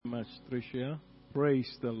much, Tricia.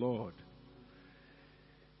 Praise the Lord.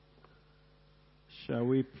 Shall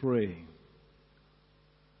we pray?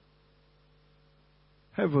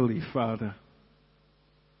 Heavenly Father,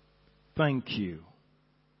 thank you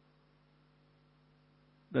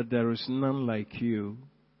that there is none like you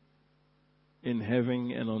in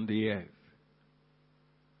heaven and on the earth.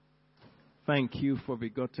 Thank you for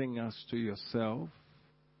begetting us to yourself.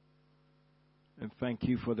 And thank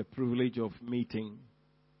you for the privilege of meeting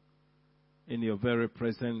in your very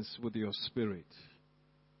presence with your Spirit.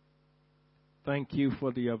 Thank you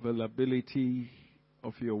for the availability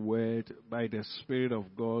of your word by the Spirit of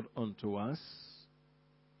God unto us.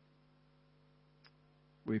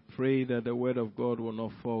 We pray that the word of God will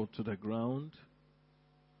not fall to the ground,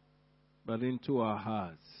 but into our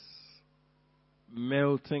hearts,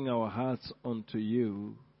 melting our hearts unto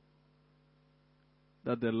you,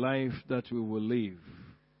 that the life that we will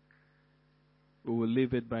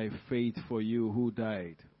live it by faith for you who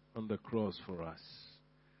died on the cross for us.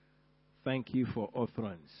 Thank you for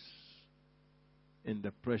utterance. In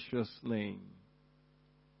the precious name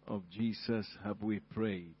of Jesus have we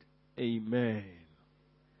prayed. Amen.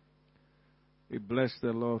 We bless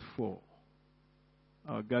the Lord for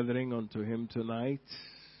our gathering unto Him tonight.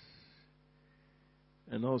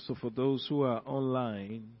 And also for those who are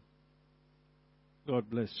online, God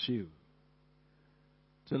bless you.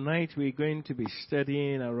 Tonight we're going to be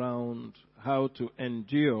studying around how to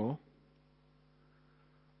endure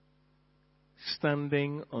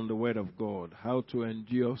standing on the Word of God. How to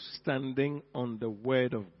endure standing on the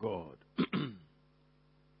Word of God.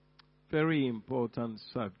 Very important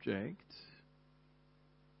subject.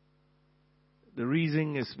 The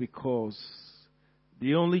reason is because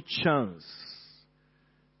the only chance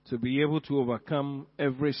to be able to overcome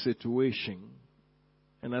every situation,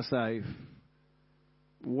 and as I've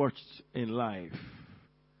watched in life,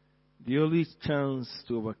 the only chance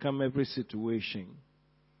to overcome every situation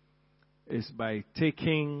is by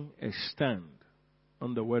taking a stand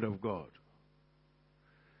on the Word of God.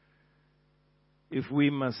 If we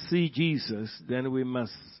must see Jesus, then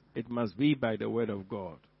it must be by the Word of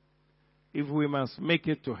God. If we must make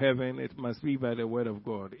it to heaven, it must be by the Word of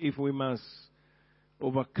God. If we must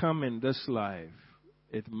overcome in this life,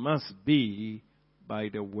 it must be by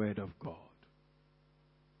the Word of God.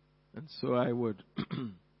 And so I would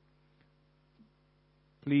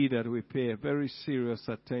plead that we pay a very serious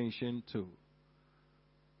attention to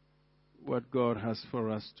what God has for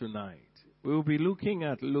us tonight. We will be looking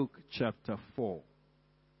at Luke chapter 4.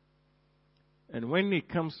 And when it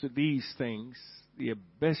comes to these things, the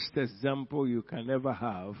best example you can ever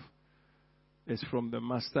have is from the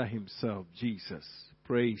Master himself, Jesus.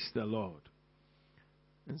 Praise the Lord.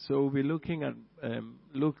 And so we'll be looking at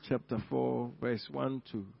Luke chapter 4, verse 1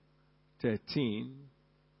 to 13.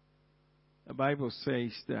 The Bible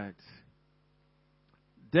says that,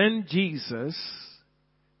 then Jesus,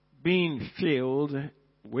 being filled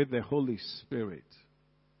with the Holy Spirit,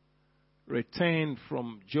 returned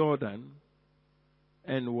from Jordan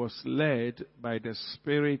and was led by the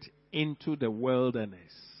Spirit into the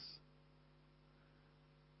wilderness,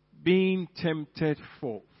 being tempted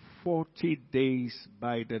for 40 days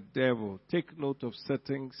by the devil. Take note of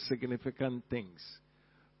certain significant things.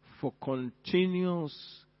 For continuous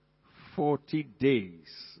 40 days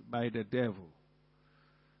by the devil.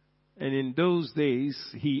 And in those days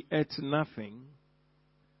he ate nothing.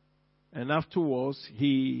 And afterwards,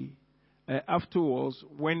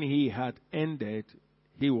 when he had ended,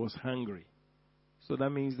 he was hungry. So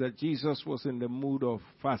that means that Jesus was in the mood of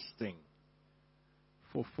fasting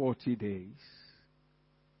for 40 days.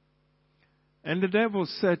 And the devil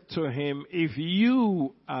said to him, if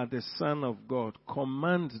you are the Son of God,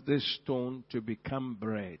 command this stone to become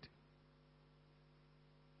bread.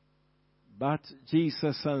 But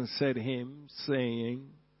Jesus answered him, saying,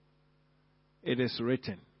 it is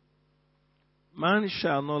written, man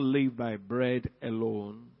shall not live by bread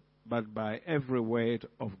alone, but by every word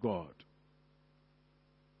of God.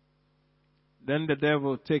 Then the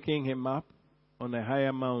devil, taking him up on a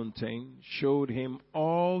higher mountain, showed him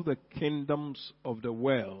all the kingdoms of the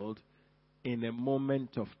world in a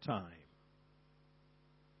moment of time.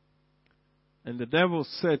 And the devil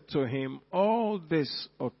said to him, all this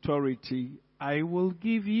authority I will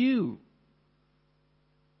give you,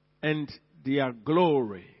 and their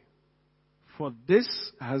glory, for this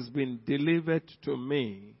has been delivered to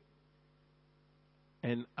me,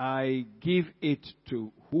 and I give it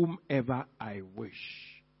to whomever I wish.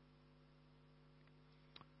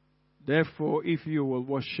 Therefore, if you will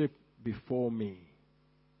worship before me,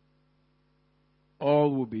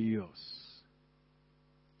 all will be yours.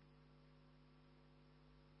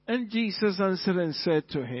 And Jesus answered and said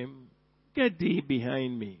to him, Get thee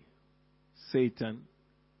behind me, Satan,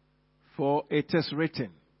 for it is written,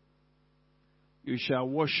 You shall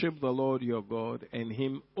worship the Lord your God, and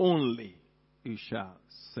him only you shall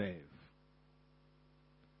serve.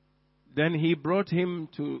 Then he brought him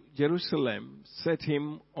to Jerusalem, set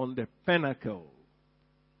him on the pinnacle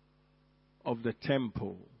of the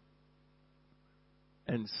temple,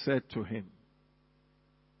 and said to him,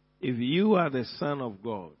 If you are the Son of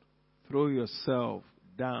God, throw yourself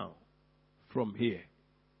down from here.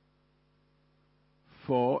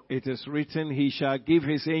 For it is written, He shall give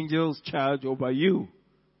His angels charge over you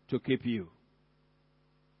to keep you.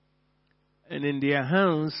 And in their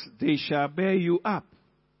hands they shall bear you up,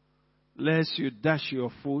 lest you dash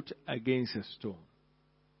your foot against a stone.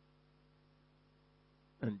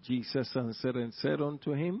 And Jesus answered and said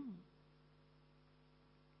unto him,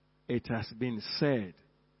 It has been said,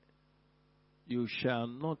 You shall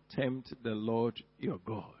not tempt the Lord your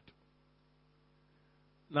God.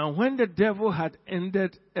 Now when the devil had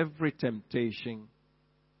ended every temptation,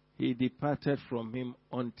 he departed from him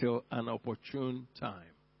until an opportune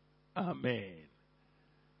time. Amen.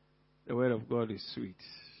 The word of God is sweet.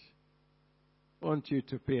 I want you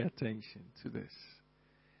to pay attention to this.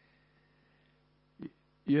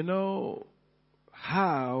 You know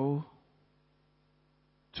how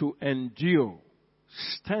to endure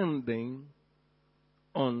standing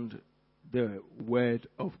on the word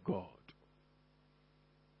of God.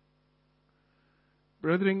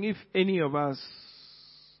 Brethren, if any of us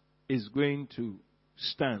is going to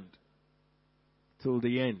stand till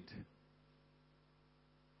the end,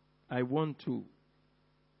 I want to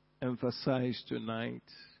emphasize tonight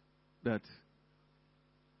that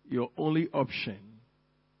your only option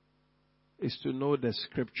is to know the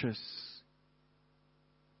scriptures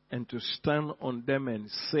and to stand on them and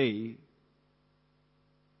say,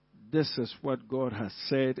 this is what God has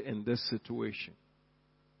said in this situation.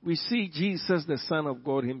 We see Jesus, the Son of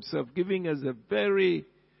God himself, giving us a very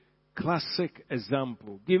classic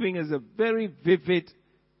example, giving us a very vivid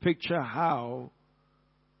picture how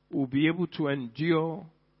we'll be able to endure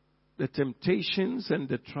the temptations and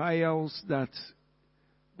the trials that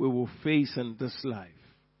we will face in this life.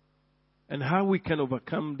 And how we can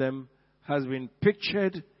overcome them has been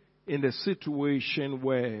pictured in the situation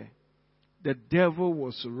where the devil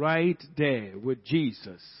was right there with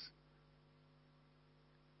Jesus.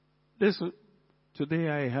 Today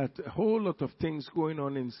I had a whole lot of things going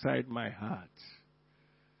on inside my heart.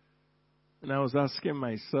 And I was asking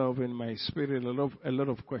myself in my spirit a lot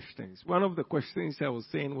of questions. One of the questions I was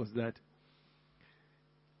saying was that,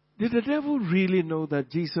 did the devil really know that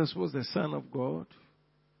Jesus was the Son of God?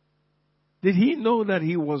 Did he know that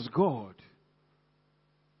he was God?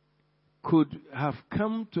 Could have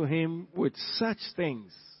come to him with such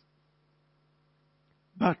things.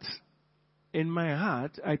 But in my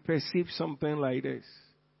heart, I perceive something like this.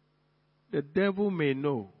 The devil may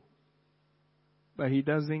know, but he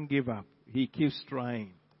doesn't give up. He keeps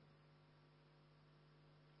trying.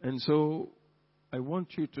 And so, I want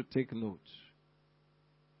you to take note.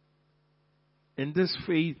 In this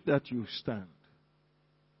faith that you stand,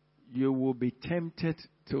 you will be tempted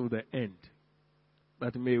till the end.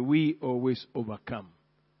 But may we always overcome.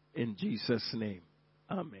 In Jesus' name.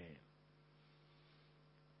 Amen.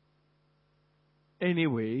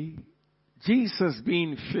 Anyway, Jesus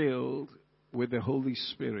being filled with the Holy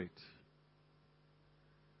Spirit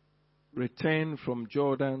returned from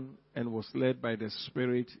Jordan and was led by the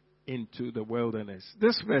Spirit into the wilderness.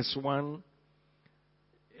 This verse 1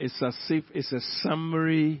 is as if it's a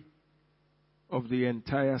summary of the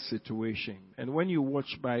entire situation. And when you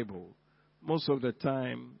watch Bible, most of the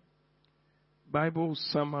time, Bible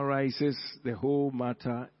summarizes the whole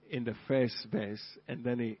matter in the first verse, and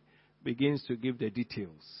then it begins to give the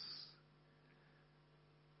details.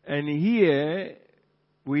 And here,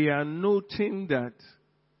 we are noting that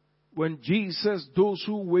when Jesus, those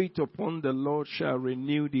who wait upon the Lord shall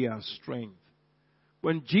renew their strength.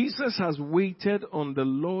 When Jesus has waited on the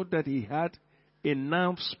Lord, that he had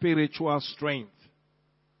enough spiritual strength.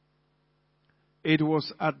 It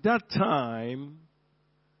was at that time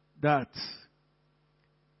that,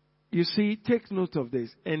 you see, take note of this,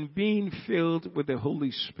 and being filled with the Holy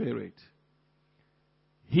Spirit,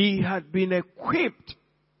 he had been equipped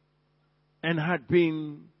and had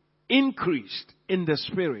been increased in the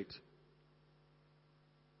Spirit.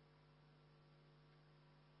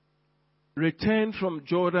 Returned from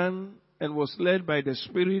Jordan and was led by the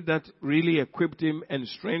Spirit that really equipped him and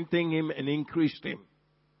strengthened him and increased him.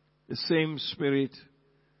 The same Spirit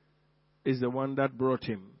is the one that brought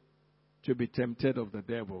him to be tempted of the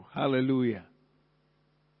devil. Hallelujah.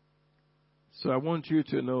 So I want you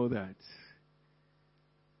to know that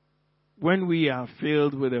when we are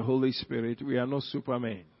filled with the Holy Spirit, we are not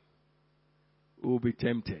supermen. We will be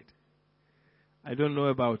tempted. I don't know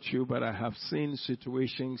about you, but I have seen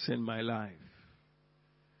situations in my life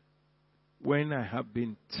when I have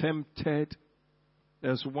been tempted.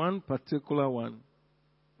 There's one particular one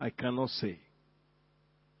I cannot say.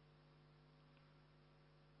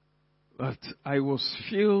 But I was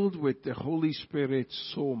filled with the Holy Spirit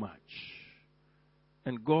so much.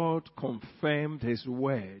 And God confirmed His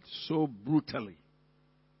word so brutally.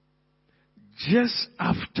 Just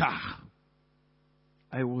after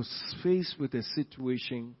I was faced with a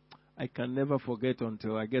situation I can never forget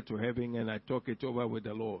until I get to heaven and I talk it over with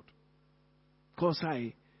the Lord. Because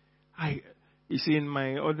you see, in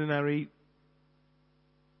my ordinary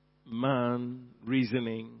man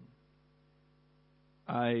reasoning,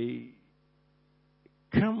 I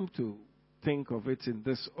come to think of it in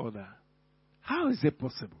this order. How is it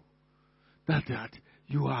possible that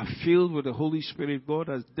you are filled with the Holy Spirit? God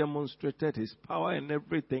has demonstrated His power and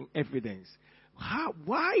everything, evidence.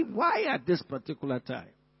 Why at this particular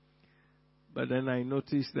time? But then I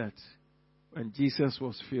noticed that when Jesus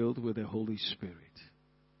was filled with the Holy Spirit,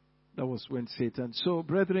 that was when Satan. So,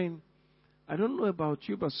 brethren, I don't know about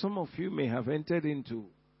you, but some of you may have entered into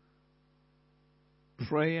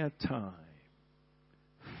prayer time,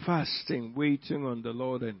 fasting, waiting on the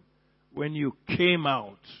Lord, and when you came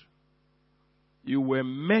out, you were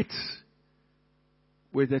met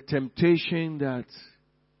with a temptation that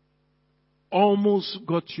almost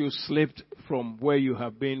got you slipped from where you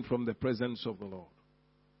have been from the presence of the Lord.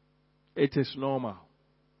 It is normal.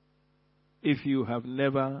 If you have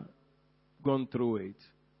never gone through it,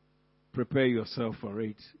 prepare yourself for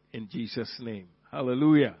it in Jesus' name.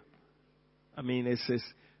 Hallelujah. I mean, it says,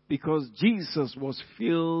 because Jesus was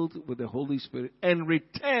filled with the Holy Spirit and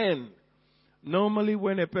returned. Normally,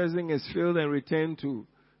 when a person is filled and returned to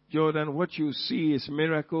Jordan, what you see is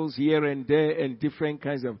miracles here and there and different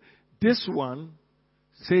kinds of. This one,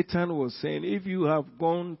 Satan was saying, if you have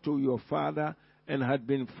gone to your father and had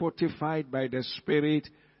been fortified by the Spirit,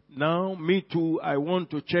 now me too, I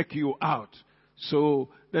want to check you out. So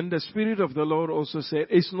then the Spirit of the Lord also said,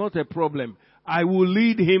 it's not a problem. I will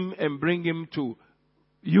lead him and bring him to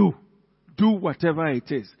you. Do whatever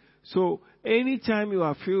it is. So anytime you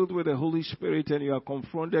are filled with the Holy Spirit and you are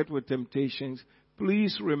confronted with temptations,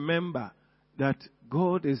 please remember that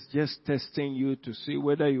God is just testing you to see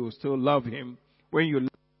whether you will still love Him. When you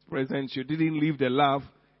left His presence, you didn't leave the love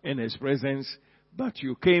in His presence, but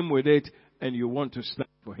you came with it and you want to stand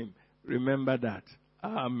for Him. Remember that.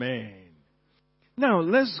 Amen. Now,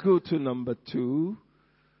 let's go to number 2.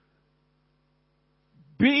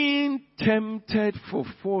 Being tempted for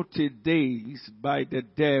 40 days by the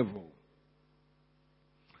devil.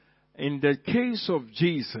 In the case of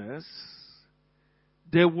Jesus,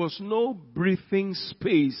 there was no breathing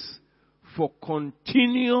space for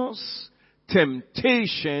continuous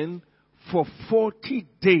temptation for 40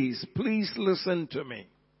 days. Please listen to me.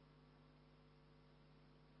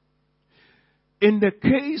 In the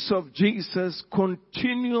case of Jesus,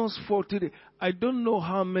 continuous 40 days. I don't know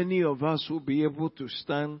how many of us will be able to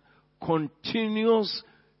stand continuous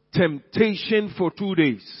temptation for 2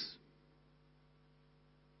 days.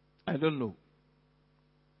 I don't know.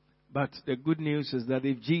 But the good news is that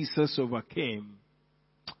if Jesus overcame,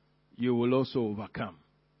 you will also overcome.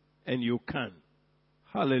 And you can.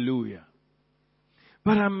 Hallelujah.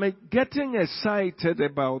 But I'm getting excited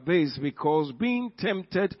about this because being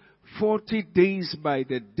tempted 40 days by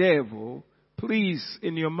the devil, please,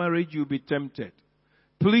 in your marriage you'll be tempted.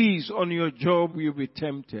 Please, on your job you'll be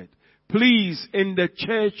tempted. Please, in the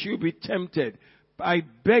church you'll be tempted. I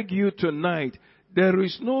beg you tonight, there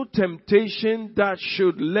is no temptation that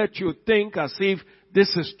should let you think as if this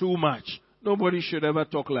is too much. Nobody should ever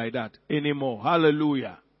talk like that anymore.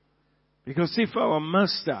 Hallelujah. Because if our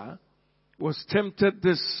master was tempted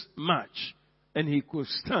this much and he could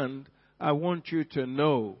stand, I want you to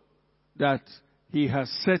know that he has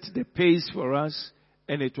set the pace for us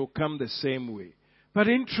and it will come the same way. But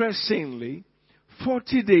interestingly,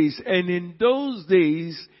 40 days, and in those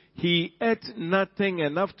days he ate nothing,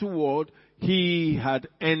 and afterward he had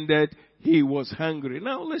ended, he was hungry.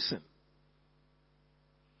 Now listen.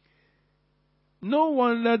 No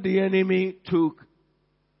wonder the enemy took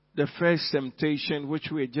the first temptation, which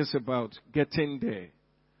we're just about getting there.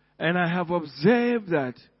 And I have observed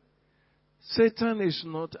that Satan is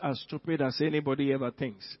not as stupid as anybody ever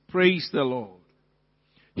thinks. Praise the Lord.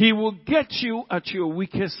 He will get you at your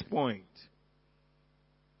weakest point.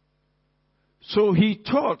 So he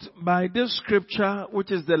taught by this scripture,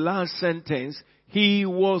 which is the last sentence, He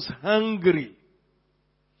was hungry.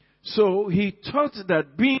 So he thought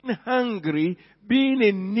that being hungry, being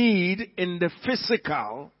in need in the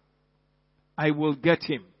physical, I will get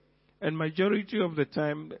him. And majority of the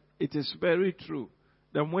time, it is very true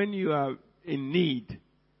that when you are in need,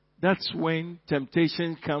 that's when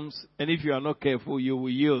temptation comes, and if you are not careful, you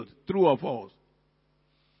will yield. True or false?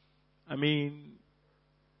 I mean,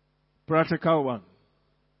 practical one.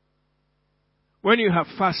 When you have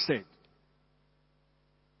fasted,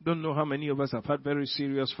 don't know how many of us have had very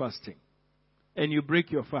serious fasting, and you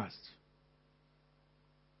break your fast.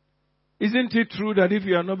 Isn't it true that if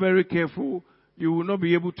you are not very careful, you will not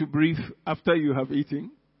be able to breathe after you have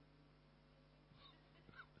eaten?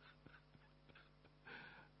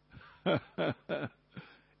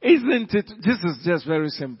 Isn't it? This is just very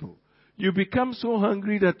simple. You become so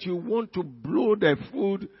hungry that you want to blow the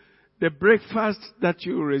food, the breakfast that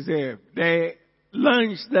you reserve, the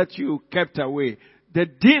lunch that you kept away, the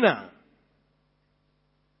dinner.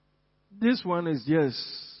 This one is just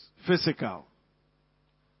physical.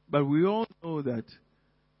 But we all know that.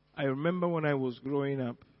 I remember when I was growing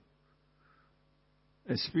up,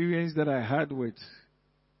 experience that I had with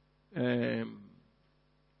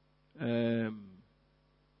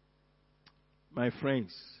my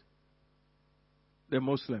friends, the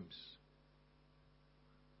Muslims.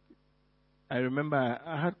 I remember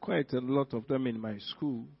I had quite a lot of them in my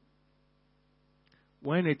school.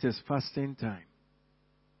 When it is fasting time,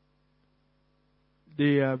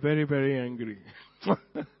 they are very, very angry.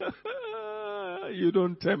 You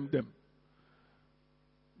don't tempt them.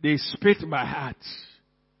 They spit my heart.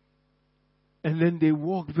 And then they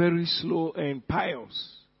walk very slow and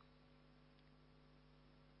pious.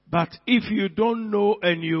 But if you don't know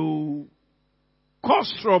and you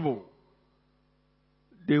cause trouble,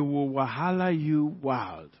 they will wahala you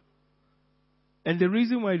wild. And the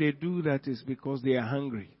reason why they do that is because they are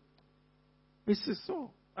hungry. This is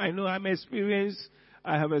so. I know I have experienced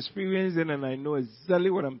it, and I know exactly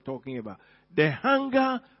what I'm talking about. The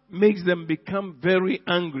hunger makes them become very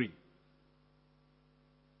angry.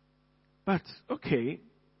 But, okay,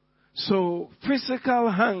 so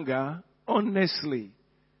physical hunger, honestly,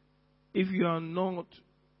 if you are not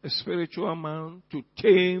a spiritual man to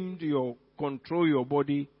control your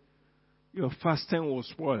body, your fasting will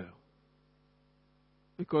spoil.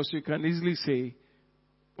 Because you can easily say,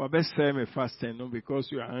 well, best time a fasting, no, because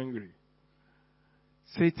you are hungry.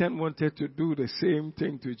 Satan wanted to do the same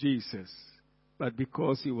thing to Jesus, but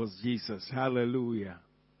because he was Jesus, hallelujah.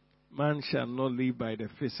 Man shall not live by the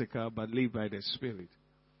physical, but live by the spirit.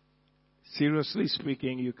 Seriously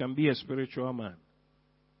speaking, you can be a spiritual man.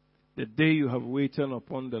 The day you have waited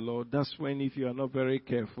upon the Lord, that's when, if you are not very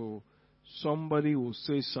careful, somebody will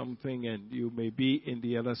say something and you may be in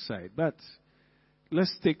the other side. But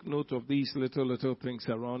let's take note of these little things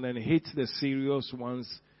around and hit the serious ones,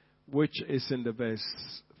 which is in the verse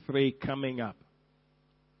 3 coming up.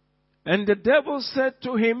 And the devil said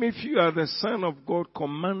to him, if you are the Son of God,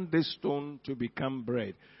 command this stone to become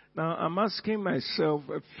bread. Now, I'm asking myself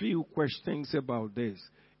a few questions about this.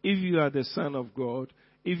 If you are the Son of God,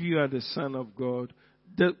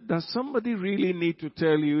 does somebody really need to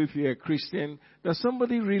tell you if you're a Christian? Does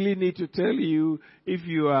somebody really need to tell you if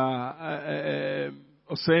you are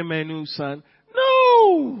Osemenu's son?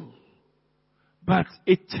 No! But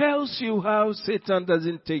it tells you how Satan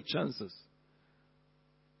doesn't take chances.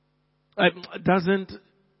 Doesn't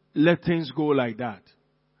let things go like that.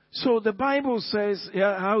 So the Bible says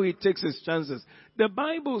how he takes his chances. The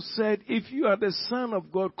Bible said, if you are the Son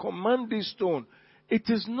of God, command this stone. It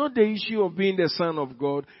is not the issue of being the Son of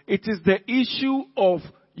God. It is the issue of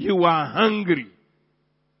you are hungry.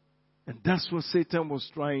 And that's what Satan was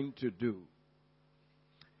trying to do.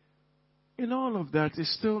 In all of that,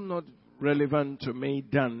 it's still not relevant to me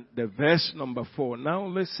than the verse number 4. Now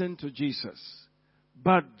listen to Jesus.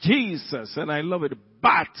 But Jesus, and I love it,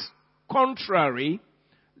 but contrary,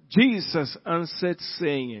 Jesus answered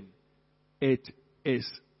saying, it is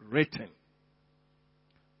written,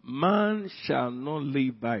 man shall not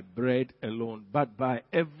live by bread alone, but by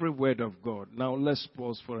every word of God. Now let's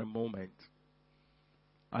pause for a moment.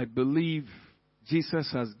 I believe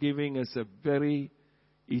Jesus has given us a very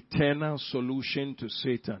eternal solution to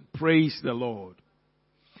Satan. Praise the Lord.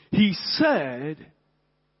 He said,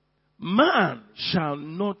 man shall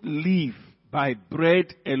not live by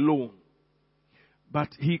bread alone. But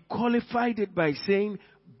he qualified it by saying,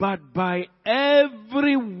 but by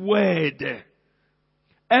every word.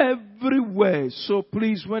 Every word. So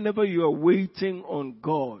please, whenever you are waiting on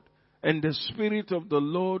God and the Spirit of the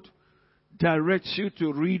Lord directs you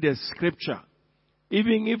to read a scripture,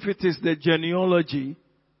 even if it is the genealogy,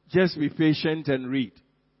 just be patient and read.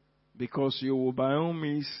 Because you will by all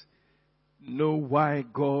means know why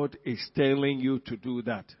God is telling you to do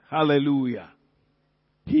that. Hallelujah.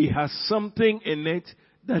 He has something in it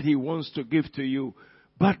that He wants to give to you.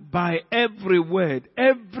 But by every word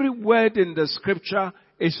in the scripture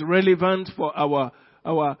is relevant for our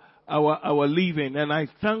living. And I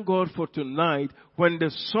thank God for tonight. When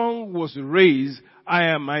the song was raised,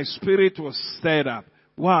 my spirit was stirred up.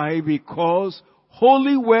 Why? Because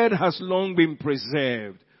Holy Word has long been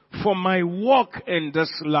preserved for my walk in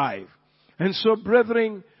this life. And so,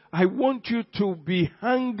 brethren, I want you to be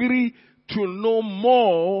hungry to know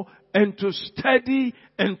more and to study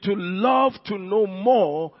and to love to know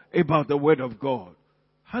more about the Word of God.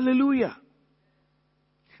 Hallelujah.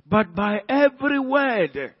 But by every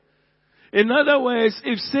word. In other words,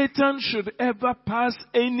 if Satan should ever pass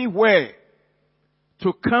anywhere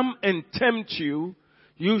to come and tempt you,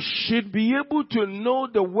 you should be able to know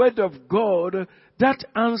the Word of God that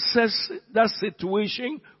answers that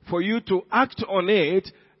situation for you to act on it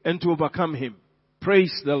and to overcome him.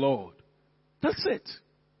 Praise the Lord. That's it.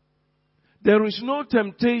 There is no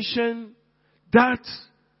temptation that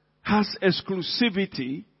has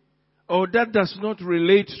exclusivity or that does not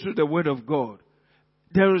relate to the Word of God.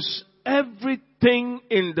 There is everything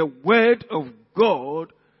in the Word of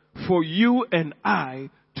God for you and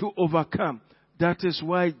I to overcome. That is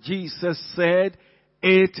why Jesus said,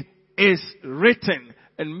 it is written.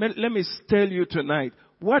 And let me tell you tonight,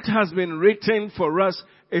 what has been written for us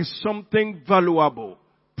is something valuable.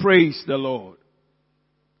 Praise the Lord.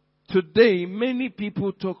 Today, many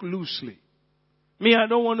people talk loosely. Me, I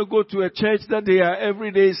don't want to go to a church that they are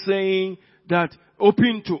every day saying that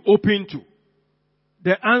open to.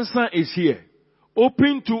 The answer is here.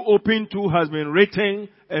 Open to has been written,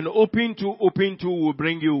 and open to will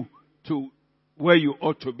bring you to where you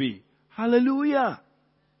ought to be. Hallelujah.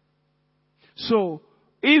 So,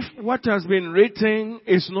 if what has been written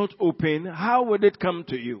is not open, how would it come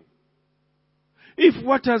to you? If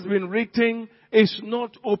what has been written is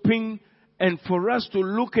not open, and for us to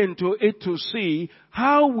look into it to see,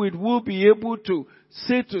 how would we be able to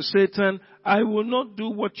say to Satan, I will not do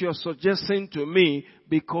what you're suggesting to me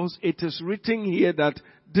because it is written here that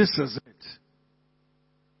this is it.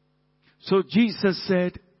 So Jesus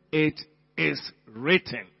said, it is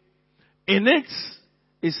written. In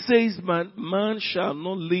it says, man shall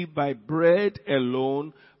not live by bread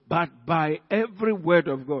alone, but by every word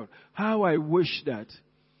of God. How I wish that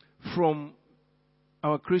from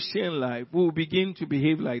our Christian life we will begin to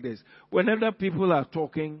behave like this. Whenever people are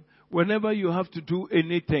talking, whenever you have to do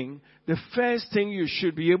anything, the first thing you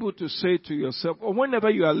should be able to say to yourself, or whenever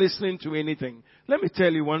you are listening to anything, let me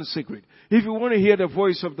tell you one secret. If you want to hear the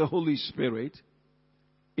voice of the Holy Spirit,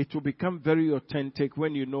 it will become very authentic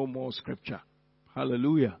when you know more scripture.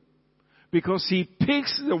 Hallelujah. Because He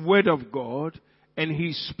picks the word of God and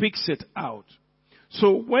He speaks it out.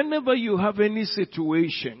 So whenever you have any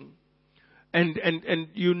situation and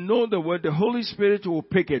you know the word, the Holy Spirit will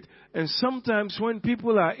pick it. And sometimes when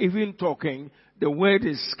people are even talking, the word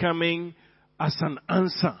is coming as an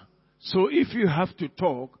answer. So if you have to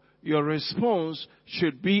talk, your response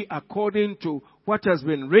should be according to what has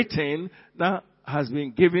been written that has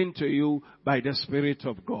been given to you by the Spirit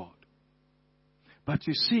of God. But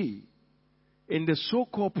you see, in the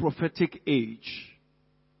so-called prophetic age,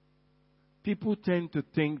 people tend to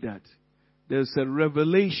think that there's a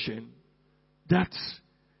revelation that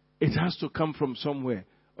it has to come from somewhere.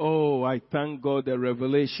 Oh, I thank God the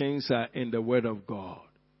revelations are in the Word of God.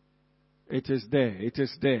 It is there. It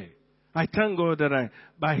is there. I thank God that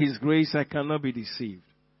by His grace, I cannot be deceived.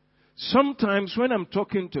 Sometimes when I'm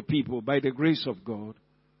talking to people by the grace of God,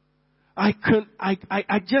 I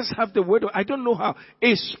just have the word. I don't know how.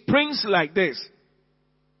 It springs like this.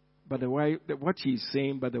 But what He's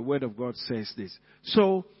saying, but the Word of God says this.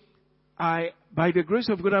 So, by the grace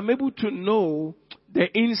of God, I'm able to know the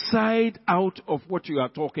inside out of what you are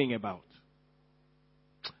talking about.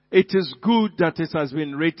 It is good that it has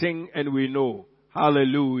been written and we know.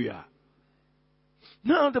 Hallelujah.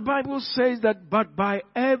 Now the Bible says that, but by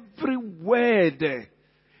every word.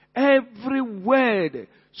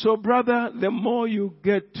 So brother, the more you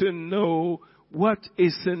get to know what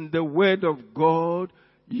is in the Word of God,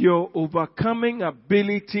 your overcoming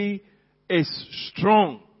ability is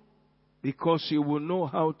strong. Because you will know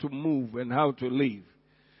how to move and how to live.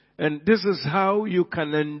 And this is how you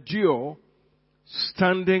can endure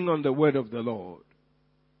standing on the word of the Lord.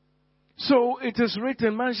 So it is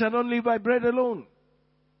written, man shall not live by bread alone.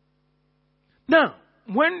 Now,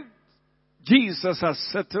 when Jesus has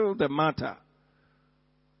settled the matter,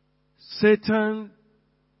 Satan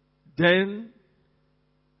then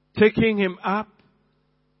taking him up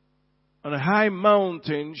on a high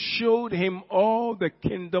mountain, showed him all the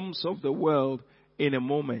kingdoms of the world in a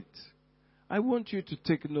moment. I want you to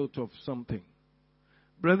take note of something.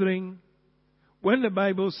 Brethren, when the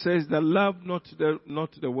Bible says that love not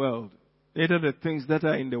the world, neither the things that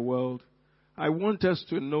are in the world, I want us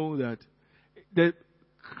to know that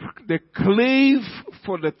the crave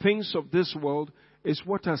for the things of this world is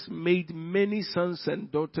what has made many sons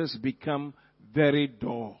and daughters become very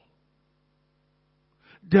dull.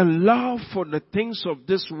 The love for the things of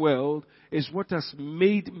this world is what has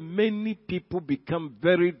made many people become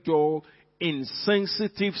very dull,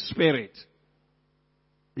 insensitive spirit.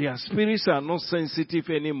 Their spirits are not sensitive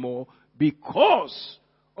anymore because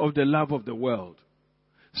of the love of the world.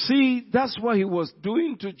 See, that's what he was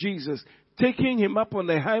doing to Jesus, taking him up on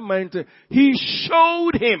a high mountain. He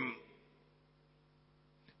showed him.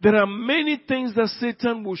 There are many things that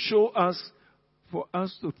Satan will show us for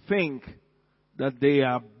us to think that they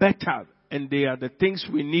are better and they are the things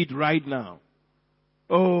we need right now.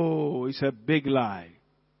 Oh, it's a big lie.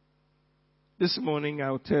 This morning,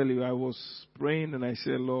 I'll tell you, I was praying and I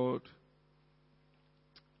said, Lord,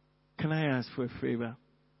 can I ask for a favor?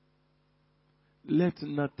 Let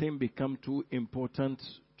nothing become too important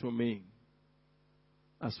to me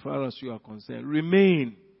as far as you are concerned.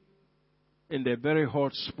 Remain in the very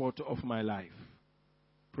hot spot of my life.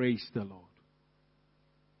 Praise the Lord.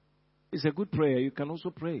 It's a good prayer. You can also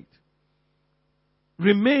pray it.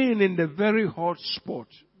 Remain in the very hot spot.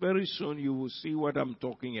 Very soon you will see what I'm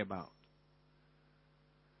talking about.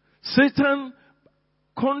 Satan,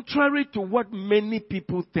 contrary to what many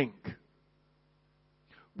people think,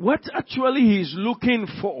 what actually he is looking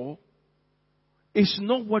for is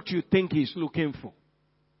not what you think he's looking for.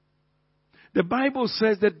 The Bible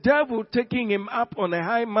says the devil, taking him up on a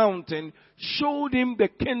high mountain, showed him the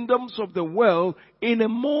kingdoms of the world in a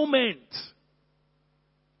moment.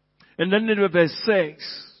 And then in verse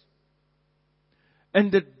 6,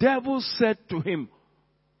 and the devil said to him,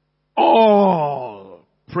 all,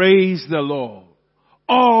 praise the Lord,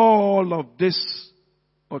 all of this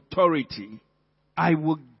authority, I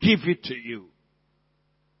will give it to you.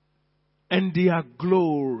 And their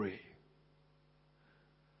glory.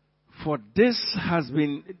 For this has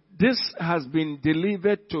been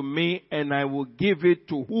delivered to me, and I will give it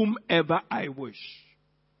to whomever I wish.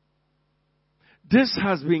 This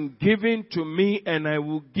has been given to me, and I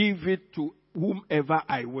will give it to whomever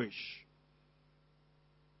I wish.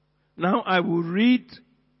 Now I will read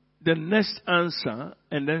the next answer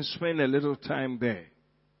and then spend a little time there.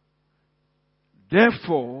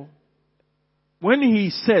 Therefore, when he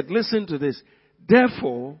said, listen to this,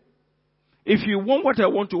 therefore, if you want what I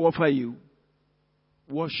want to offer you,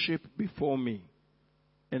 worship before me,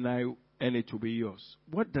 and it will be yours.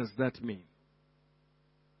 What does that mean?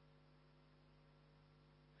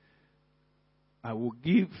 I will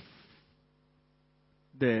give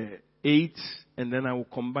the 8, and then I will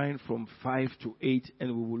combine from 5 to 8,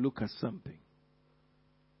 and we will look at something.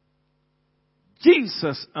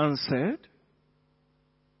 Jesus answered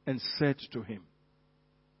and said to him,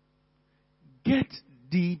 get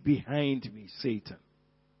thee behind me, Satan.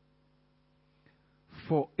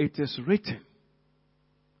 For it is written,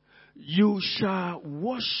 you shall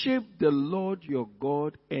worship the Lord your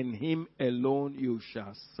God, and him alone you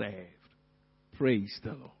shall serve. Praise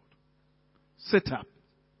the Lord. Sit up,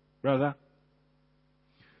 brother.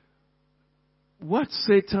 What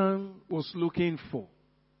Satan was looking for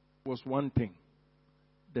was one thing.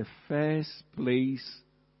 The first place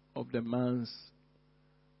of the man's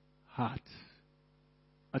heart.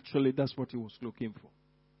 Actually, that's what he was looking for.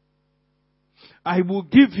 I will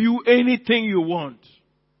give you anything you want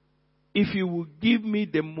if you will give me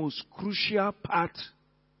the most crucial part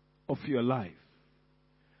of your life.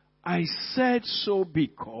 I said so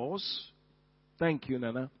because, thank you,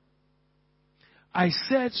 Nana. I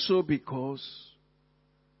said so because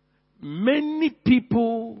many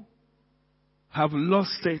people have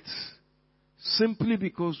lost it simply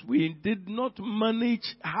because we did not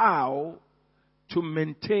manage how to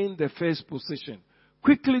maintain the first position.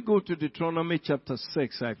 Quickly go to Deuteronomy chapter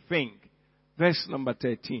 6, I think, verse number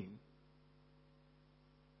 13.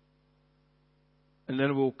 And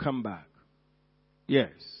then we'll come back.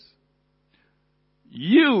 Yes.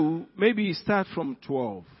 Maybe start from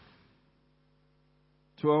 12.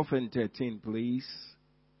 12 and 13, please.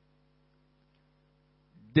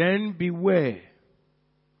 Then beware,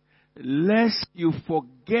 lest you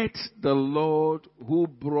forget the Lord who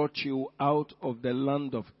brought you out of the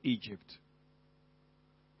land of Egypt,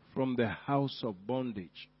 from the house of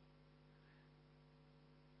bondage.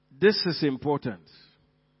 This is important.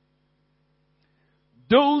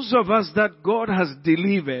 those of us that God has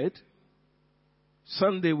delivered,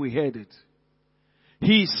 Sunday we heard it.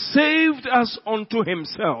 He saved us unto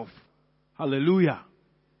himself. Hallelujah.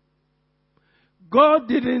 God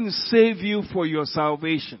didn't save you for your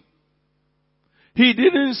salvation. He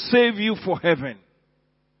didn't save you for heaven,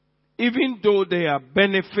 even though there are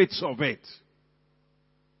benefits of it.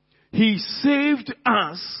 He saved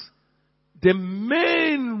us. The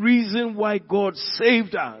main reason why God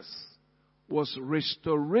saved us was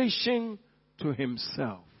restoration to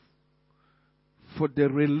himself, for the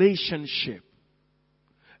relationship,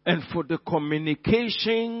 and for the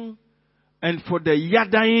communication, and for the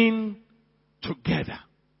yadaing together.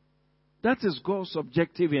 That is God's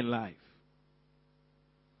objective in life.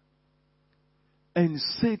 And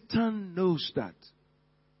Satan knows that.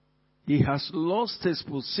 He has lost his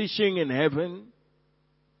position in heaven,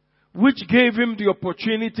 which gave him the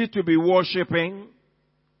opportunity to be worshiping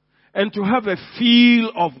and to have a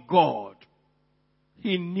feel of God.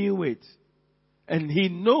 He knew it. And he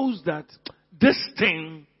knows that this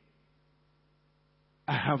thing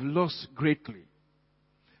I have lost greatly.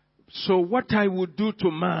 So what I will do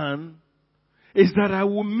to man is that I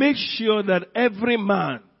will make sure that every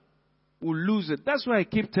man will lose it. That's why I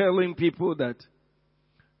keep telling people that,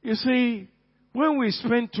 you see, when we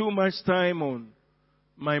spend too much time on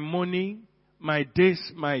my money, my this,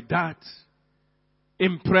 my that,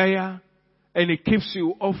 in prayer, and it keeps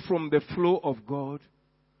you off from the flow of God,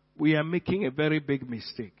 we are making a very big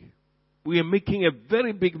mistake. We are making a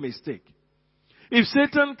very big mistake. If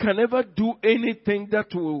Satan can ever do anything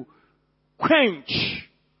that will quench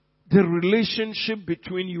the relationship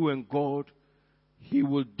between you and God, he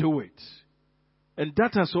will do it. And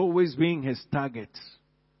that has always been his target.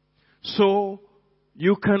 So,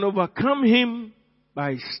 you can overcome him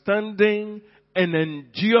by standing and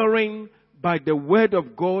enduring by the word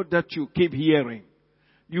of God that you keep hearing.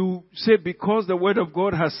 You say, because the word of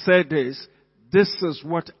God has said this is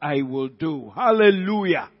what I will do.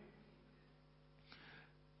 Hallelujah.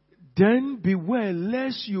 Then beware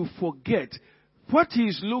lest you forget. What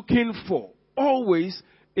he's looking for always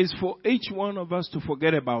is for each one of us to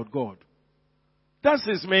forget about God. That's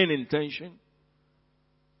his main intention.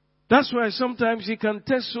 That's why sometimes he can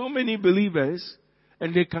test so many believers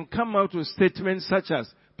and they can come out with statements such as,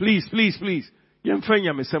 please, please, please,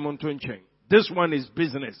 this one is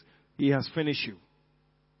business. He has finished you.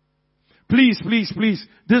 Please, please, please,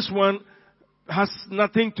 this one has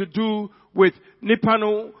nothing to do with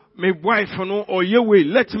Nipano, my wife, or Yahweh.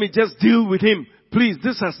 Let me just deal with him. Please,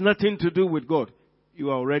 this has nothing to do with God. You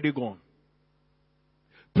are already gone.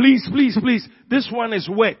 Please, please, please, this one is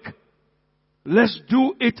work. Let's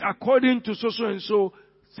do it according to so and so.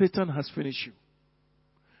 Satan has finished you.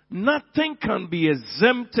 Nothing can be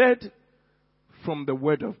exempted from the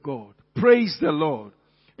word of God. Praise the Lord.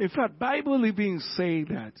 In fact, Bible even say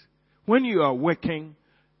that when you are working,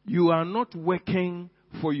 you are not working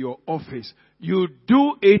for your office. You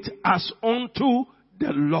do it as unto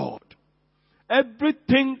the Lord.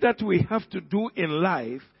 Everything that we have to do in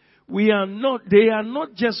life, they are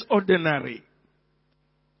not just ordinary.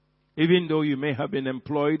 Even though you may have been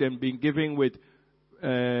employed and been given with,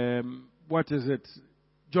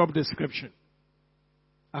 job description.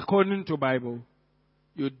 According to Bible,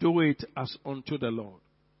 you do it as unto the Lord.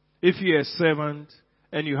 If you're a servant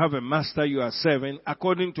and you have a master you are serving,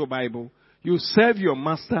 according to Bible, you serve your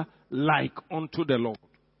master like unto the Lord.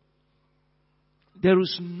 There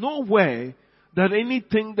is no way that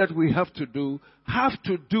anything that we have to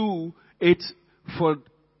do it for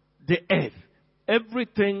the earth.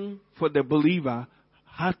 Everything for the believer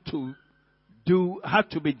had to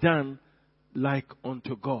be done like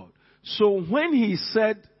unto God. So when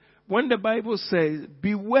the Bible says,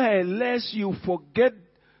 beware lest you forget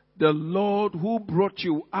the Lord who brought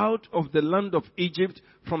you out of the land of Egypt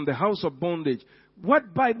from the house of bondage.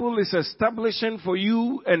 What Bible is establishing for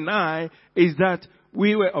you and I is that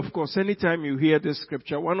we were, of course, anytime you hear this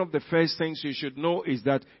scripture, one of the first things you should know is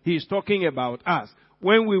that he's talking about us.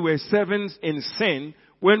 When we were servants in sin,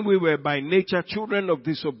 when we were by nature children of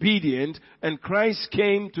disobedience, and Christ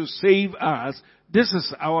came to save us, this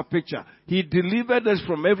is our picture. He delivered us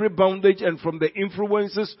from every bondage and from the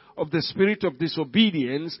influences of the spirit of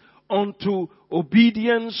disobedience unto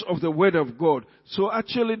obedience of the word of God. So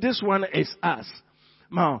actually this one is us.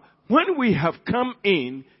 Now, when we have come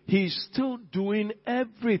in, he's still doing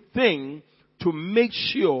everything to make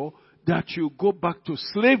sure that you go back to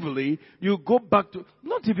slavery, you go back to,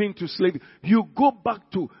 not even to slavery, you go back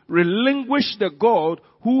to relinquish the God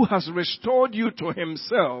who has restored you to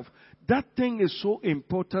himself. That thing is so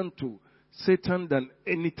important to Satan than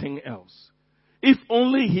anything else. If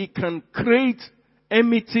only he can create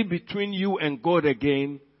enmity between you and God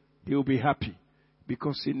again, He will be happy.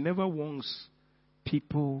 Because He never wants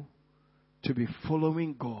people to be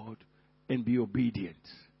following God and be obedient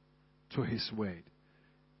to His word.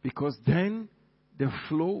 Because then the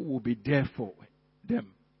flow will be there for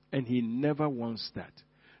them. And He never wants that.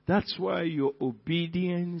 That's why your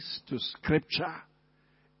obedience to Scripture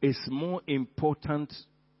is more important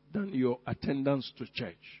than your attendance to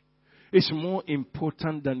church. It's more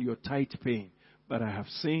important than your tithe paying. But I have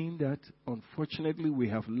seen that, unfortunately, we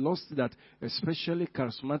have lost that, especially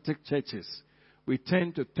charismatic churches. We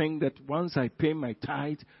tend to think that once I pay my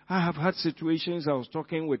tithe, I have had situations, I was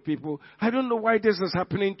talking with people, I don't know why this is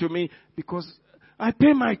happening to me, because I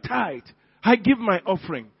pay my tithe, I give my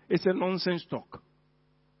offering. It's a nonsense talk.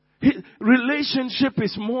 Relationship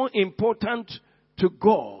is more important to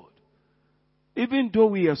God, even though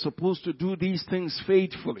we are supposed to do these things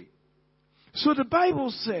faithfully. So the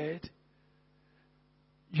Bible said,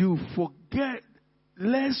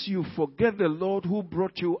 lest you forget the Lord who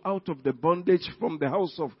brought you out of the bondage from the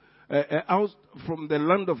from the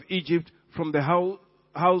land of Egypt, from the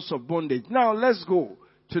house of bondage. Now let's go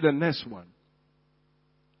to the next one.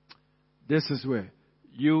 This is where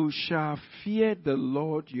you shall fear the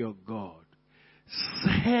Lord your God,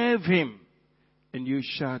 serve Him, and you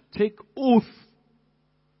shall take oath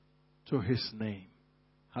to His name.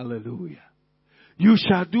 Hallelujah. You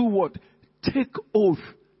shall do what? Take oath.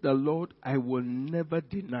 The Lord, I will never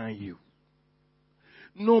deny you.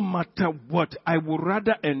 No matter what, I will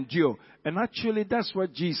rather endure. And actually, that's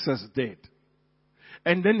what Jesus did.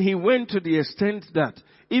 And then He went to the extent that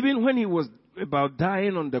even when He was about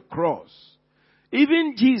dying on the cross,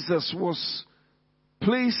 even Jesus was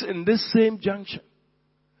placed in this same junction.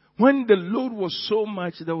 When the load was so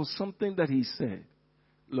much, there was something that He said,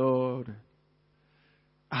 Lord,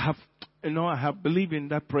 I have believed in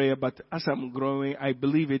that prayer, but as I'm growing, I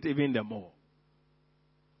believe it even the more.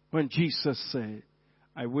 When Jesus said,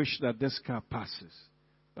 I wish that this car passes,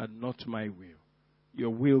 but not my will.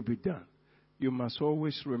 Your will be done. You must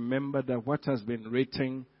always remember that what has been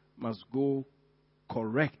written must go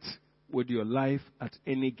correct with your life at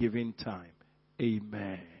any given time.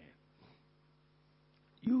 Amen.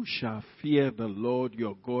 You shall fear the Lord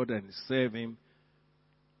your God and serve Him,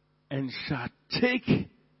 and shall take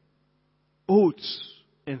oaths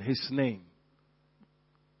in His name.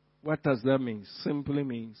 What does that mean? Simply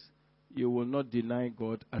means you will not deny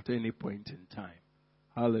God at any point in time.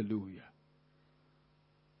 Hallelujah.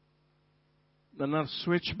 Now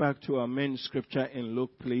switch back to our main scripture in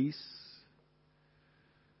Luke, please.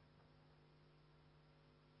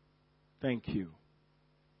 Thank you.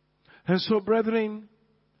 And so, brethren,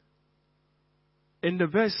 in the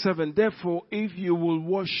verse 7, therefore, if you will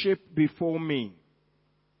worship before me,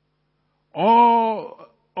 all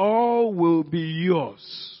will be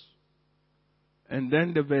yours. And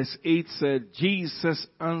then the verse 8 said, Jesus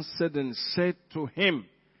answered and said to him,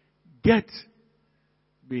 get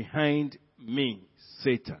behind me,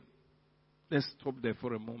 Satan. Let's stop there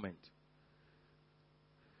for a moment.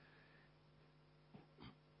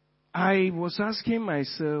 I was asking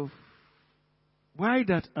myself, why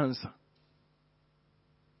that answer?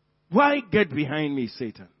 Why get behind me,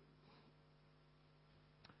 Satan?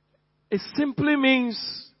 It simply means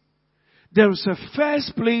there is a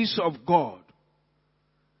first place of God,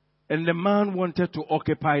 and the man wanted to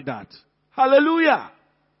occupy that. Hallelujah!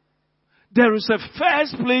 There is a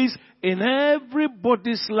first place in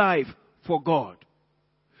everybody's life for God.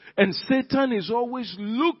 And Satan is always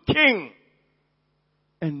looking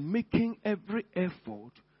and making every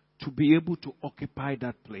effort to be able to occupy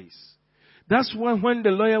that place. That's why when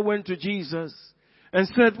the lawyer went to Jesus and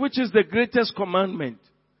said, which is the greatest commandment?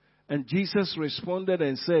 And Jesus responded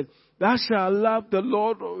and said, thou shalt love the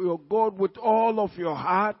Lord your God with all of your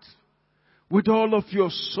heart, with all of your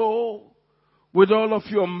soul, with all of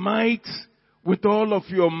your might, with all of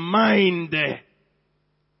your mind.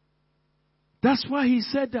 That's why he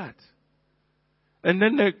said that. And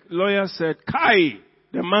then the lawyer said, Kai,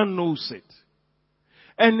 the man knows it.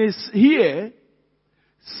 And it's here,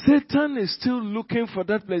 Satan is still looking for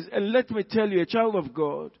that place. And let me tell you, a child of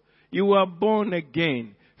God, you are born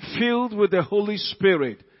again, filled with the Holy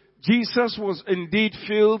Spirit. Jesus was indeed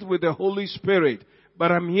filled with the Holy Spirit.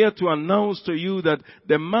 But I'm here to announce to you that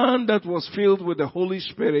the man that was filled with the Holy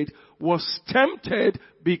Spirit was tempted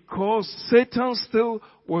because Satan still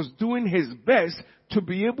was doing his best to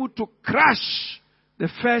be able to crash the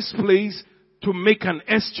first place to make an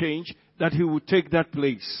exchange that he would take that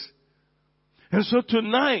place. And so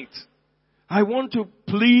tonight, I want to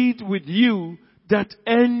plead with you that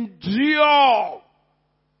endure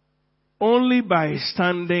only by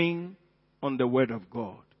standing on the word of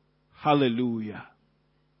God. Hallelujah.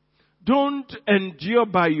 Don't endure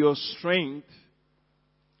by your strength.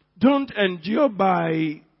 Don't endure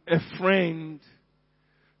by a friend.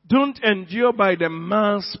 Don't endure by the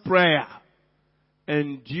man's prayer.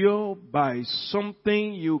 Endure by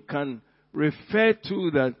something you can refer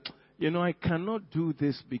to that, I cannot do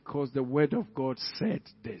this because the word of God said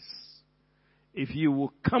this. If you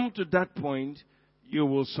will come to that point, you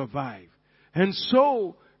will survive. And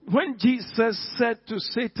so, when Jesus said to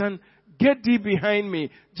Satan, "Get thee behind me,"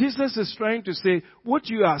 Jesus is trying to say, what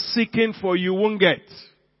you are seeking for, you won't get.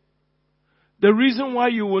 The reason why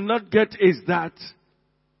you will not get is that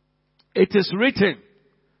it is written,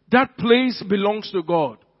 that place belongs to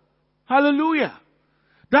God. Hallelujah.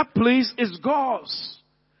 That place is God's.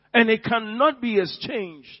 And it cannot be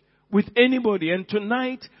exchanged with anybody. And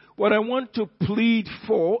tonight, what I want to plead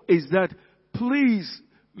for is that please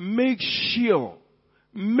make sure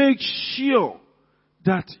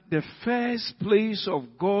that the first place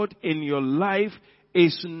of God in your life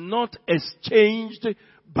is not exchanged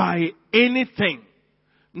by anything.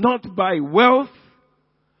 Not by wealth.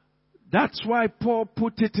 That's why Paul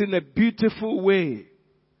put it in a beautiful way.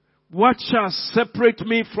 What shall separate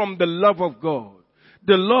me from the love of God?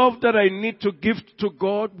 The love that I need to give to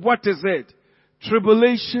God, what is it?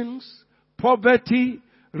 Tribulations, poverty,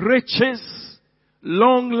 riches,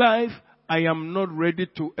 long life. I am not ready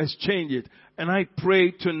to exchange it. And I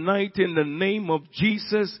pray tonight in the name of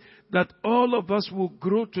Jesus that all of us will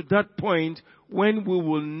grow to that point when we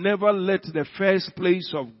will never let the first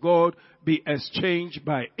place of God be exchanged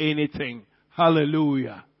by anything.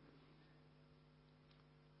 Hallelujah.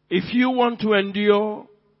 If you want to endure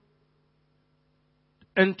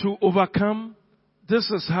and to overcome,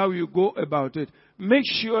 this is how you go about it. Make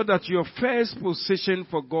sure that your first position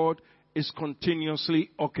for God is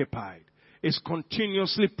continuously occupied. Is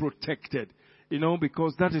continuously protected.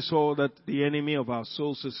 Because that is all that the enemy of our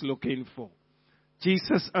souls is looking for.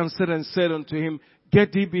 Jesus answered and said unto him,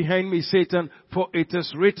 "Get thee behind me, Satan, for it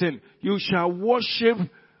is written, you shall worship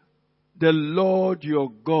the Lord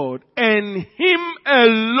your God, and him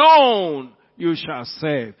alone you shall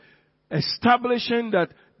serve." Establishing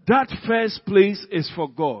that first place is for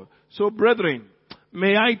God. So brethren,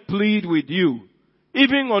 may I plead with you,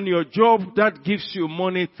 even on your job that gives you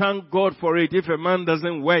money, thank God for it. If a man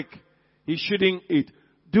doesn't work, he shouldn't eat.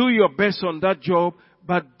 Do your best on that job,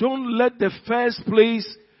 but don't let the first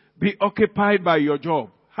place be occupied by your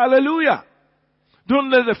job. Hallelujah. Don't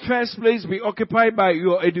let the first place be occupied by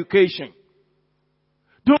your education.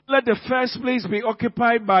 Don't let the first place be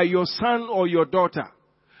occupied by your son or your daughter.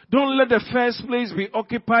 Don't let the first place be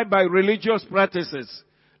occupied by religious practices.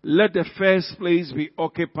 Let the first place be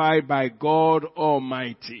occupied by God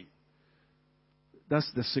Almighty.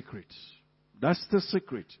 That's the secret. That's the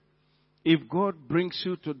secret. If God brings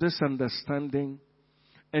you to this understanding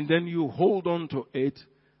and then you hold on to it,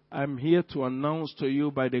 I'm here to announce to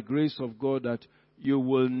you by the grace of God that you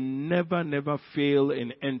will never fail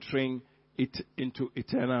in entering it into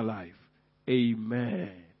eternal life.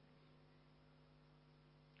 Amen.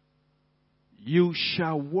 You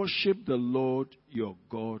shall worship the Lord your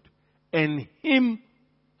God, and him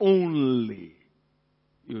only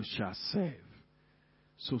you shall serve.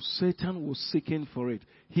 So Satan was seeking for it.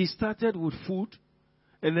 He started with food,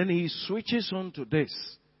 and then he switches on to this,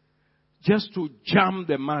 just to jam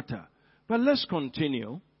the matter. But let's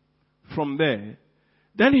continue from there.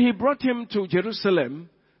 Then he brought him to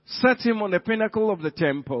Jerusalem, set him on the pinnacle of the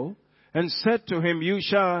temple, and said to him,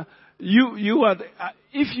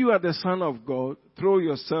 if you are the Son of God, throw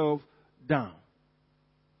yourself down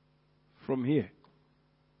from here.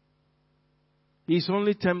 He's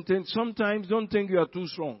only tempting. Sometimes don't think you are too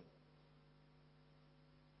strong.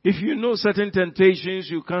 If you know certain temptations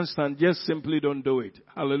you can't stand, just simply don't do it.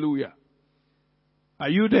 Hallelujah. Are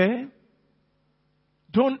you there?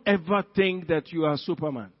 Don't ever think that you are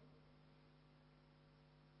Superman.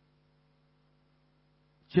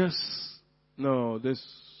 Just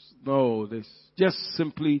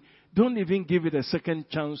simply don't even give it a second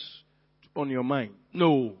chance on your mind.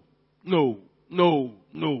 No.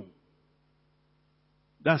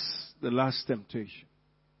 That's the last temptation.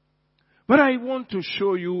 But I want to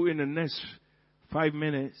show you in the next 5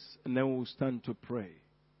 minutes, and then we'll stand to pray.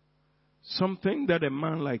 Something that a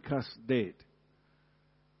man like us did.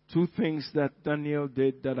 2 things that Daniel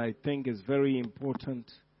did that I think is very important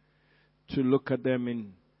to look at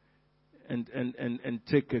them and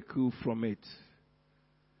take a clue from it.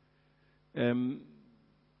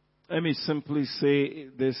 Let me simply say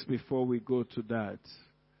this before we go to that.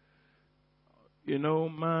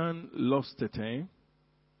 Man lost it,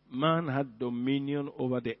 Man had dominion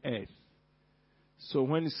over the earth. So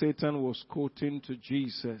when Satan was quoting to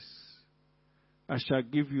Jesus, I shall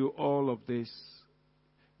give you all of this,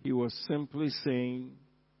 he was simply saying,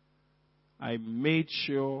 I made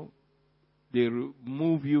sure they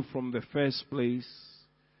remove you from the first place.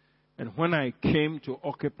 And when I came to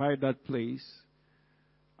occupy that place,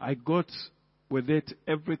 I got with it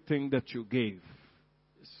everything that you gave.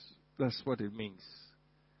 That's what it means.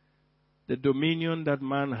 The dominion that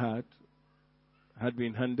man had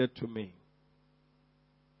been handed to me.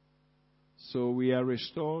 So we are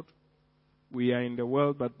restored. We are in the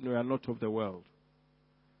world, but we are not of the world.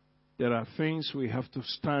 There are things we have to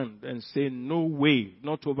stand and say, no way,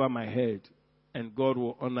 not over my head. And God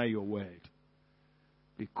will honor your word.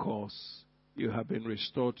 Because you have been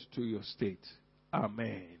restored to your state.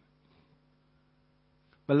 Amen.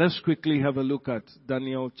 But let's quickly have a look at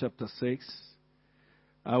Daniel chapter 6.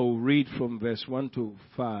 I will read from verse 1 to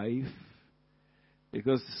 5.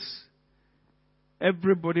 Because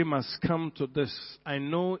everybody must come to this. I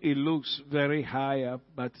know it looks very high up,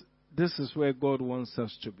 but this is where God wants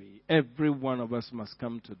us to be. Every one of us must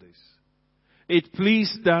come to this. It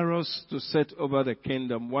pleased Darius to set over the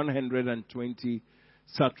kingdom 120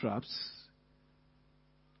 satraps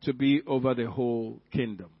to be over the whole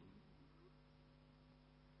kingdom.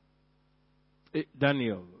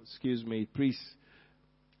 Daniel, priest.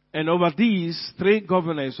 And over these 3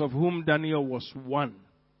 governors, of whom Daniel was one.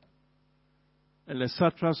 And the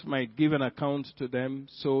satraps might give an account to them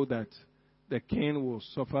so that the king will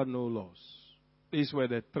suffer no loss. These were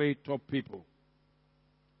the 3 top people.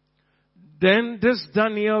 Then this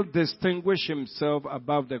Daniel distinguished himself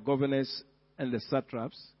above the governors and the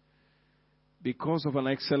satraps because of an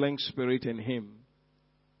excellent spirit in him.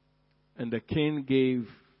 And the king gave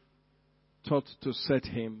thought to set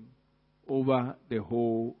him over the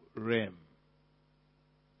whole realm.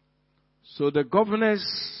 So the governors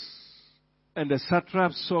and the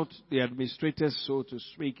satraps sought, the administrators, so to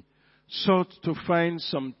speak, sought to find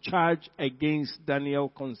some charge against Daniel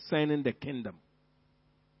concerning the kingdom.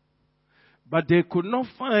 But they could not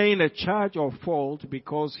find a charge or fault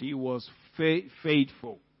because he was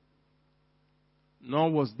faithful.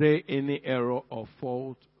 Nor was there any error or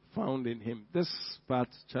fault found in him. This part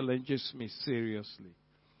challenges me seriously.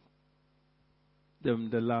 Then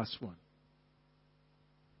the last one.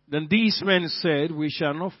 Then these men said, we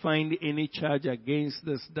shall not find any charge against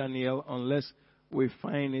this Daniel unless we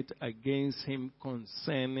find it against him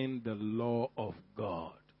concerning the law of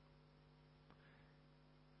God.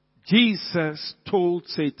 Jesus told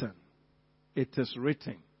Satan, it is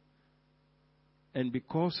written. And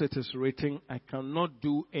because it is written, I cannot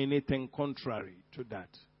do anything contrary to that.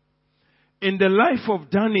 In the life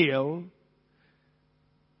of Daniel,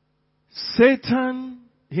 Satan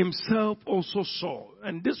himself also saw,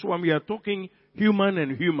 and this one we are talking human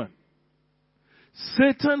and human.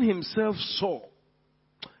 Satan himself saw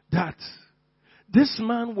that this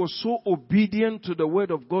man was so obedient to the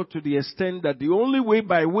word of God to the extent that the only way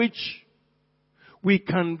by which we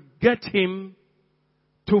can get him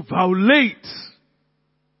to violate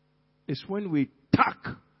is when we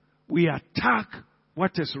attack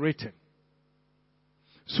what is written.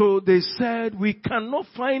 So they said, we cannot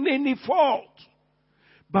find any fault.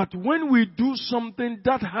 But when we do something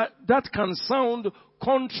that can sound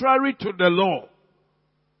contrary to the law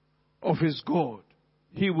of his God,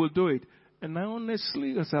 he will do it. And I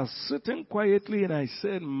honestly, as I was sitting quietly and I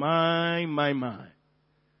said, my.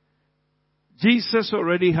 Jesus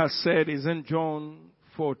already has said, isn't John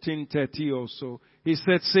 14:30 or so? He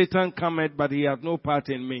said, Satan cometh, but he hath no part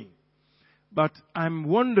in me. But I'm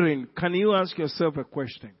wondering, can you ask yourself a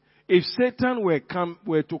question? If Satan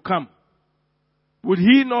were to come, would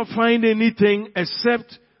he not find anything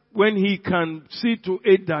except when he can see to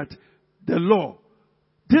it that the law?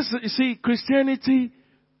 This, you see, Christianity,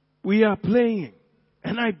 we are playing.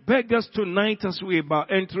 And I beg us tonight as we are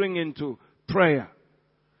about entering into prayer.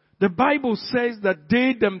 The Bible says that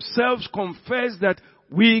they themselves confess that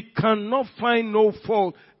we cannot find no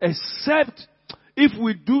fault except if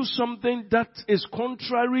we do something that is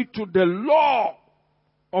contrary to the law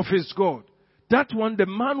of his God. That one, the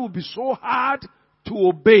man will be so hard to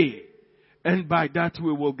obey. And by that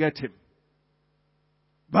we will get him.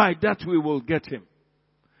 By that we will get him.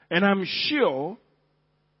 And I'm sure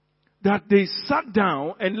that they sat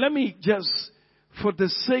down, and let me just, for the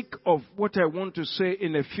sake of what I want to say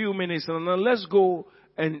in a few minutes, and then let's go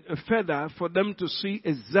and further for them to see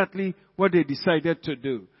exactly what they decided to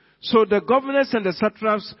do. So the governors and the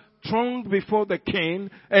satraps thronged before the king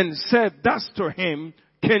and said thus to him,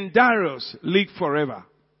 King Darius, live forever.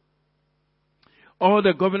 All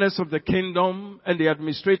the governors of the kingdom and the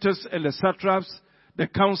administrators and the satraps, the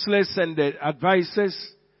counselors and the advisors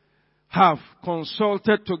have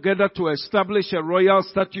consulted together to establish a royal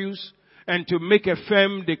statute and to make a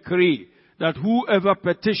firm decree that whoever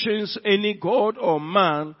petitions any god or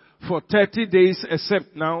man for 30 days,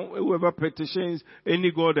 except now, whoever petitions any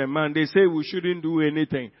god or man, they say we shouldn't do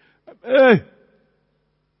anything.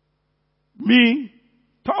 Me,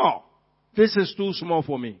 tall. This is too small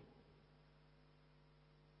for me.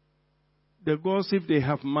 The gods, if they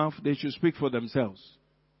have mouth, they should speak for themselves.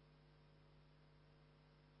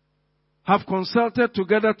 Have consulted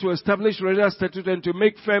together to establish royal statute and to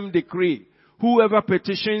make firm decree. Whoever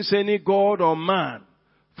petitions any god or man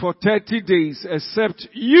for 30 days, except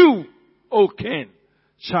you, O king,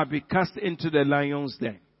 shall be cast into the lion's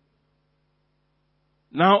den.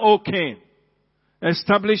 Now, O king,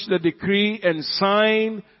 establish the decree and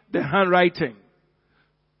sign the handwriting,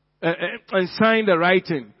 and sign the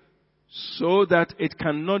writing, so that it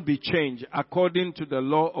cannot be changed according to the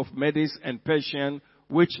law of Medes and Persian,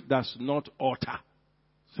 which does not alter.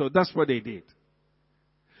 So that's what they did.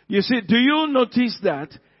 You see, do you notice that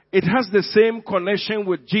it has the same connection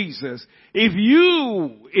with Jesus? If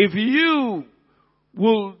you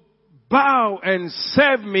will bow and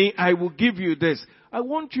serve me, I will give you this. I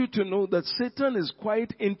want you to know that Satan is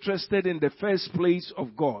quite interested in the first place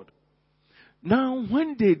of God. Now,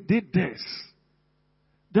 when they did this,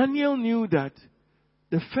 Daniel knew that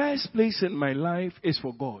the first place in my life is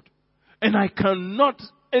for God. And I cannot,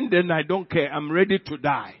 and then I don't care, I'm ready to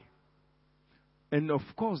die. And of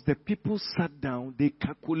course, the people sat down, they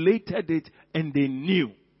calculated it, and they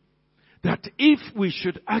knew that if we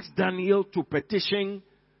should ask Daniel to petition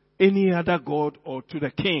any other god or to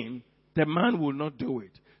the king, the man will not do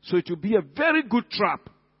it. So it will be a very good trap.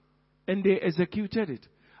 And they executed it.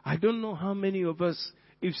 I don't know how many of us,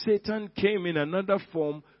 if Satan came in another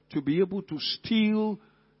form to be able to steal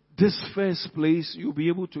this first place, you'll be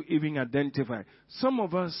able to even identify. Some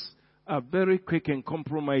of us are very quick in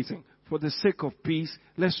compromising. For the sake of peace,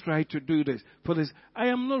 let's try to do this. For this, I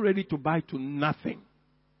am not ready to buy to nothing.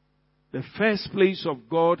 The first place of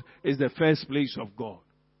God is the first place of God.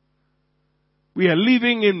 We are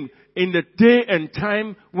living in the day and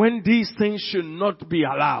time when these things should not be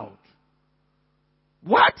allowed.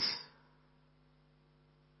 What?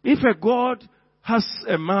 If a God has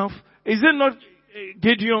a mouth, is it not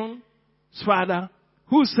Gideon's father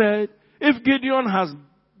who said, if Gideon has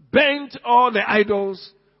burnt all the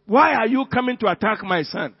idols, why are you coming to attack my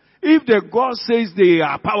son? If the God says they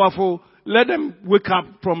are powerful, let them wake up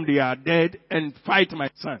from their dead and fight my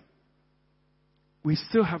son. We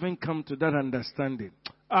still haven't come to that understanding.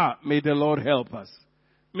 May the Lord help us.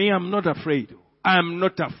 Me, I'm not afraid. I'm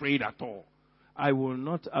not afraid at all. I will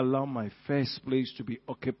not allow my first place to be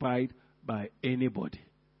occupied by anybody.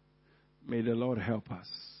 May the Lord help us.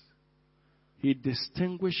 He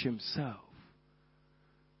distinguished himself.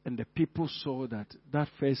 And the people saw that that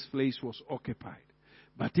first place was occupied.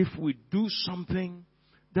 But if we do something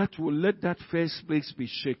that will let that first place be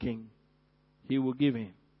shaken, he will give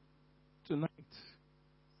in. Tonight,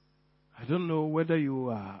 I don't know whether you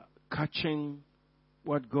are catching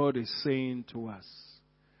what God is saying to us.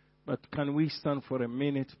 But can we stand for a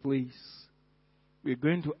minute, please? We're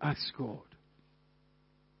going to ask God.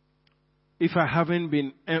 If I haven't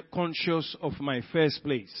been conscious of my first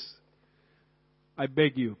place, I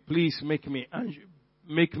beg you, please make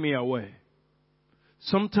me aware.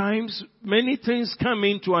 Sometimes many things come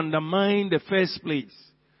in to undermine the first place.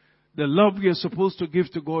 The love you're supposed to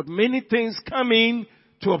give to God. Many things come in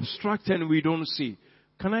to obstruct and we don't see.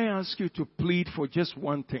 Can I ask you to plead for just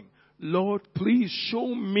one thing? Lord, please show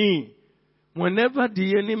me whenever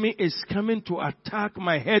the enemy is coming to attack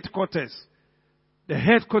my headquarters, the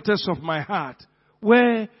headquarters of my heart,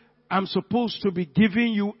 where I'm supposed to be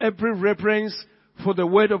giving you every reverence for the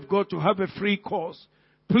word of God to have a free course.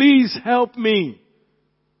 Please help me.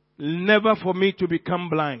 Never for me to become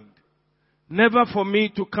blind. Never for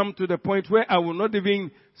me to come to the point where I will not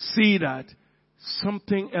even see that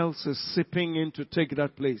something else is seeping in to take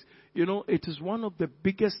that place. You know, it is one of the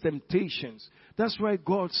biggest temptations. That's why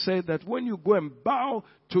God said that when you go and bow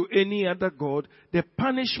to any other God, the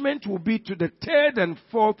punishment will be to the third and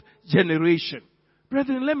fourth generation.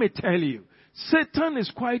 Brethren, let me tell you, Satan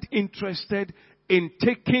is quite interested in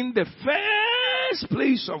taking the first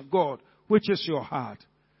place of God, which is your heart.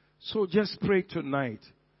 So just pray tonight.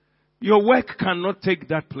 Your work cannot take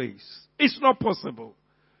that place. It's not possible.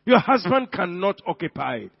 Your husband cannot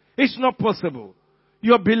occupy it. It's not possible.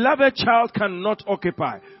 Your beloved child cannot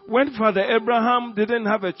occupy. When Father Abraham didn't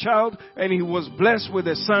have a child and he was blessed with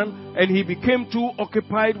a son and he became too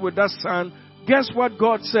occupied with that son, guess what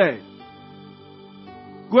God said?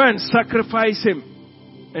 Go and sacrifice him.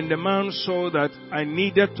 And the man saw that I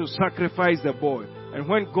needed to sacrifice the boy. And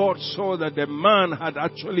when God saw that the man had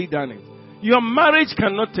actually done it, your marriage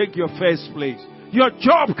cannot take your first place. Your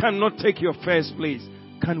job cannot take your first place.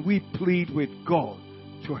 Can we plead with God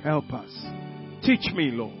to help us? Teach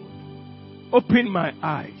me, Lord. Open my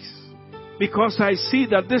eyes. Because I see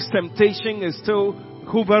that this temptation is still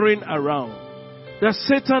hovering around. That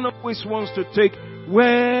Satan always wants to take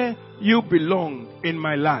where you belong in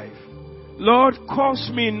my life. Lord, cause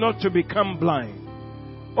me not to become blind.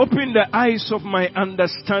 Open the eyes of my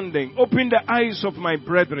understanding. Open the eyes of my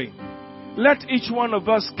brethren. Let each one of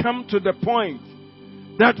us come to the point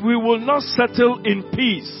that we will not settle in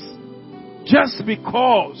peace just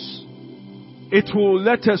because it will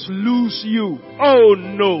let us lose you. Oh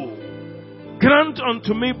no. Grant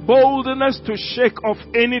unto me boldness to shake off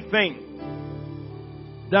anything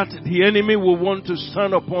that the enemy will want to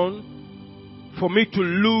stand upon for me to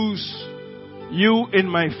lose you in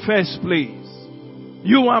my first place.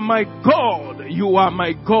 You are my God. You are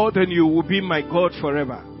my God and you will be my God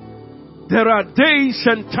forever. There are days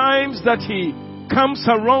and times that He comes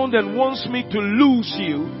around and wants me to lose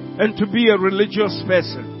you and to be a religious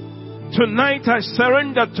person. Tonight I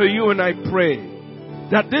surrender to you and I pray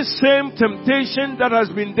that this same temptation that has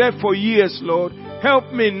been there for years, Lord,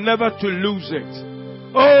 help me never to lose it.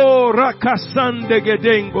 Oh,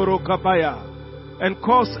 Rakasandegedengoro Kapaya. And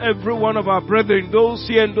cause every one of our brethren, those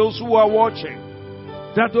here and those who are watching,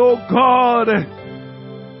 that, oh God,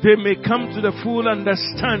 they may come to the full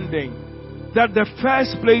understanding that the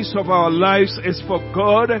first place of our lives is for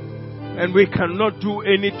God and we cannot do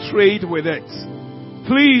any trade with it.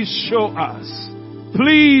 Please show us.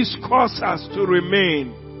 Please cause us to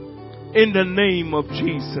remain in the name of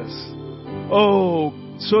Jesus. Oh,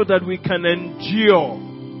 so that we can endure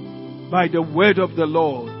by the word of the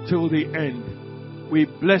Lord till the end. We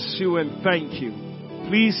bless you and thank you.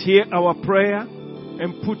 Please hear our prayer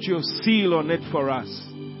and put your seal on it for us.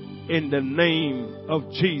 In the name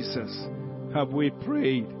of Jesus have we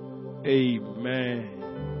prayed. Amen.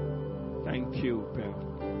 Thank you, Pep.